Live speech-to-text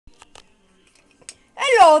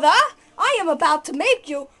Yoda, I am about to make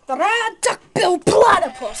you the rad Duckbill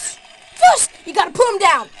Platypus. First, you gotta put him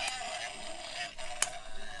down.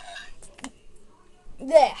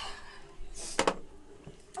 There.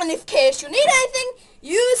 And in case you need anything,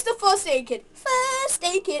 use the first aid kit. First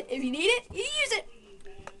aid kit. If you need it, you use it.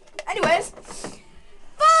 Anyways,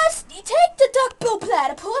 first you take the Duckbill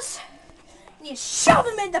Platypus and you shove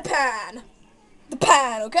him in the pan. The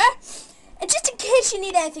pan, okay? And just in case you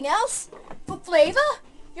need anything else, for flavor,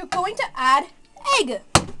 you're going to add egg.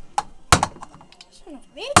 Son of a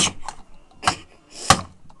bitch.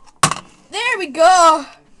 There we go.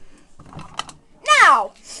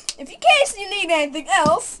 Now, if in case you need anything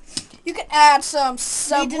else, you can add some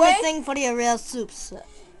Subway. Need anything for the real soup, sir?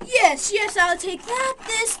 Yes, I'll take that,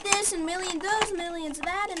 this, and millions of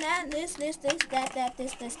that, and that, and this, that, this, that,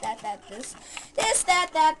 this, this,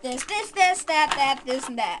 that, this,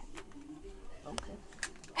 and that.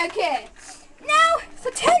 Okay. Now,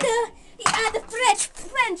 for tender, you add the French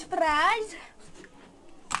fries.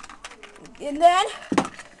 And then,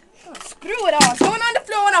 screw it all. It's going on the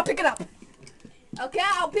floor and I'll pick it up. Okay,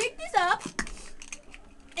 I'll pick this up.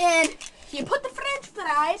 And you put the French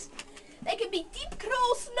fries. They can be deep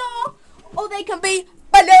coleslaw or they can be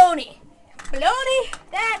bologna. Bologna,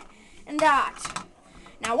 that, and that.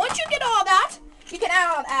 Now, once you get all that, you can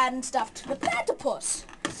add stuff to the platypus.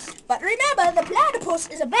 But remember, the platypus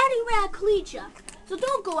is a very rare creature. So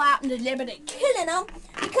don't go out and deliberately killing them,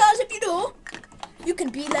 because if you do, you can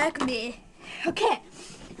be like me. Okay,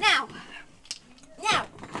 now,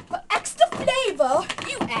 for extra flavor,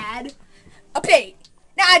 you add a pig.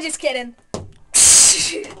 Nah, just kidding.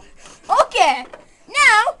 Okay,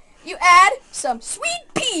 now you add some sweet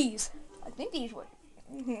peas. I think these were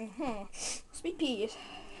sweet peas.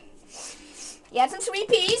 You add some sweet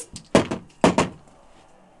peas.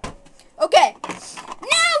 Okay,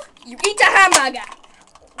 now you eat the hamburger.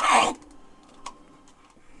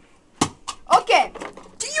 Okay,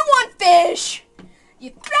 do you want fish?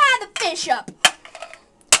 You fry the fish up.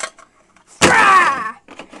 Fry!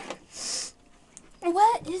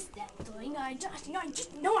 What is that thing? I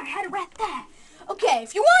just know I had it right there. Okay,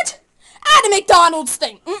 if you want, add a McDonald's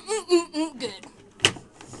thing. Good.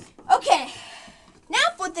 Okay,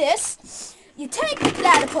 now for this, you take the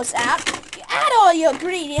platypus out, you add all your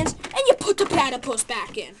ingredients, and you put the platypus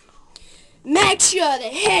back in. Make sure the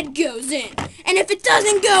head goes in. And if it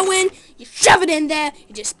doesn't go in, you shove it in there,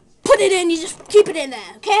 you just put it in, you just keep it in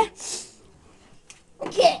there, okay?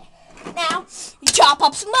 Okay, now you chop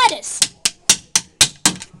up some lettuce.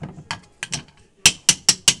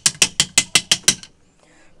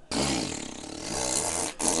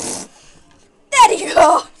 There you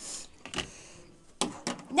go.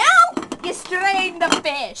 Now you strain the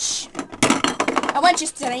fish. And once you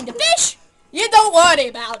strain the fish, you don't worry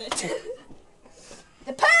about it.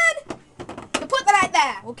 The pan, you put that right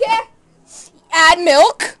there, okay? You add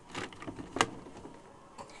milk.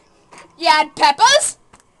 You add peppers.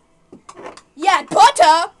 You add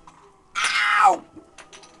butter. Ow!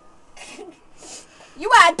 You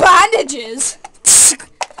add bandages.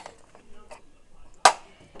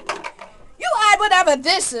 You add whatever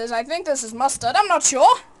this is. I think this is mustard. I'm not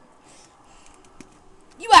sure.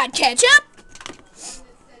 You add ketchup.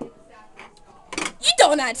 You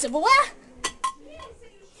don't add silverware.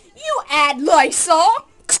 You add Lysol.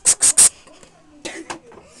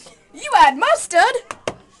 You add mustard.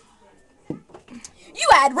 You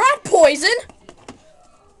add rat poison.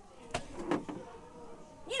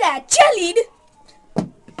 You add jellied.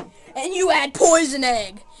 And you add poison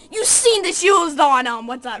egg. You've seen this used on,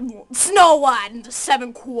 what's that, Snow White and the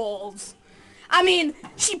Seven Quarrels. I mean,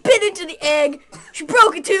 she bit into the egg, she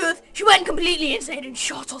broke a tooth, she went completely insane and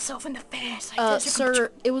shot herself in the face.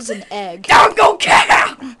 Sir, it was an egg. Don't go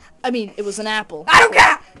care! I mean, it was an apple. I don't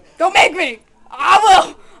care! Don't make me! I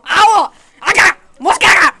will!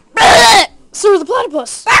 Sir, the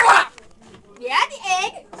platypus! You add the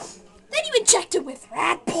egg, then you inject it with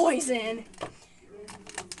rat poison.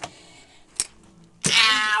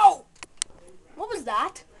 Ow! What was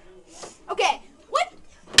that? Okay,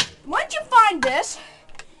 once you find this,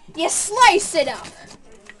 you slice it up.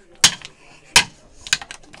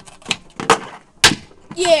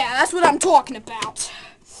 Yeah, that's what I'm talking about.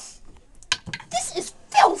 This is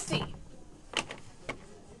filthy.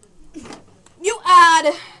 You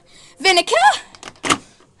add vinegar,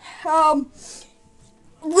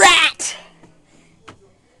 rat,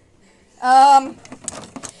 and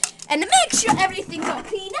to make sure everything's all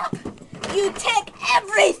cleaned up, you take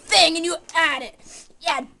everything and you add it. You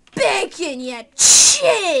add bacon, you add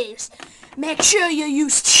cheese. Make sure you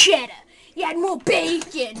use cheddar. You add more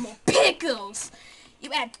bacon, more pickles.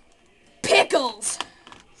 You add pickles.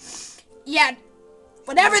 add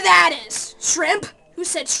whatever that is. Shrimp? Who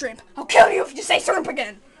said shrimp? I'll kill you if you say shrimp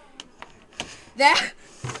again. There.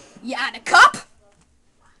 You add a cup.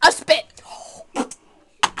 A spit.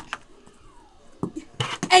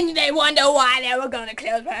 And they wonder why they were gonna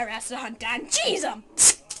close my restaurant and cheese them.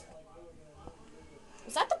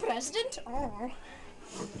 Was that the president? Oh.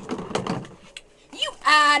 You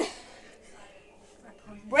add.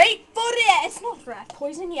 Wait for it. It's not rat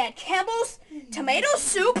poison. You add Campbell's tomato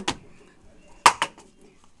soup.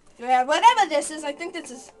 Yeah, whatever this is. I think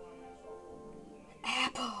this is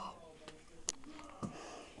apple.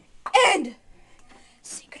 And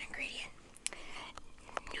secret ingredient.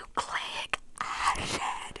 Nucleic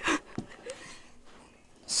acid.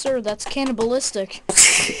 Sir, that's cannibalistic.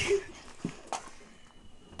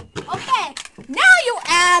 Okay, now you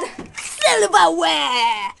add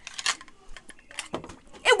silverware.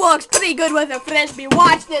 It works pretty good with a frisbee.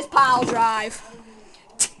 Watch this pile drive.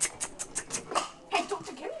 Hey,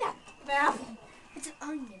 doctor, give me that apple. It's an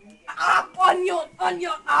onion.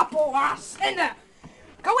 Onion apple ass. In there.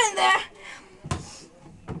 Go in there.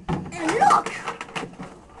 And look.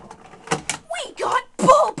 We got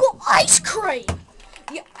purple ice cream.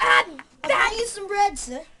 You add that. I need some bread,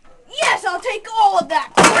 sir. Yes, I'll take all of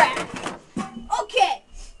that crap. Okay.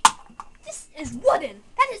 This is wooden.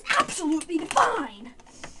 That is absolutely fine.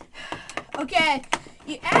 Okay.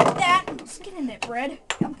 You add that. Let's get in there, bread.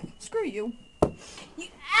 Screw you. You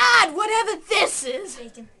add whatever this is.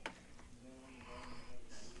 Bacon.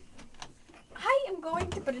 I am going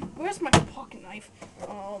to put it. Where's my pocket knife?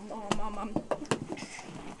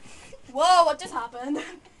 Whoa, what just happened?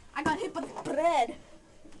 I got hit by the bread.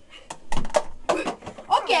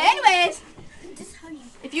 Okay, anyways.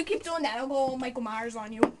 If you keep doing that, I'll go Michael Myers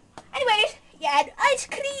on you. Anyways, you add ice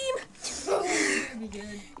cream. Be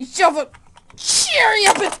good. You shove a cherry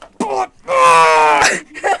up its butt.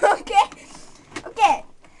 Okay. Okay.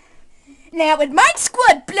 Now, it might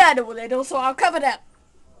squirt blood a little, so I'll cover it up.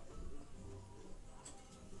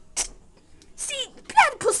 See,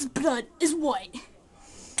 platypus's blood is white.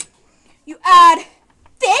 You add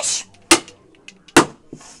fish.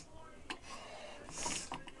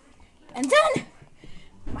 And then,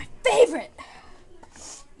 my favorite.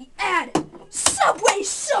 You add Subway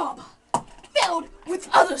sub. Filled with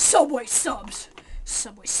other Subway subs.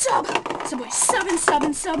 Subway sub. Subway sub and sub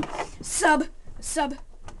and sub. Sub.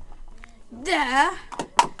 There.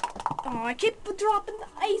 Oh, I keep dropping the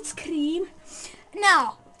ice cream.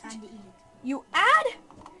 Now, Time to eat it. you add.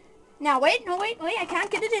 Now, wait. I can't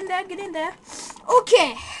get it in there. Get in there.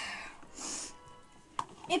 Okay.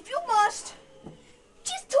 If you must,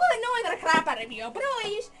 just totally annoying the crap out of you,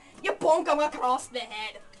 please. You bonk him across the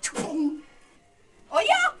head. Oh,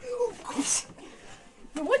 yeah?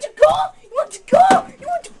 You want to go? You want to go? You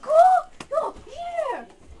want to go? Oh, here.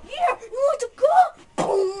 Here. You want to go?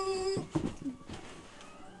 Boom.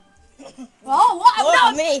 Oh, what? Look No,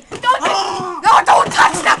 at me. Don't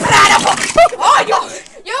touch the platypus.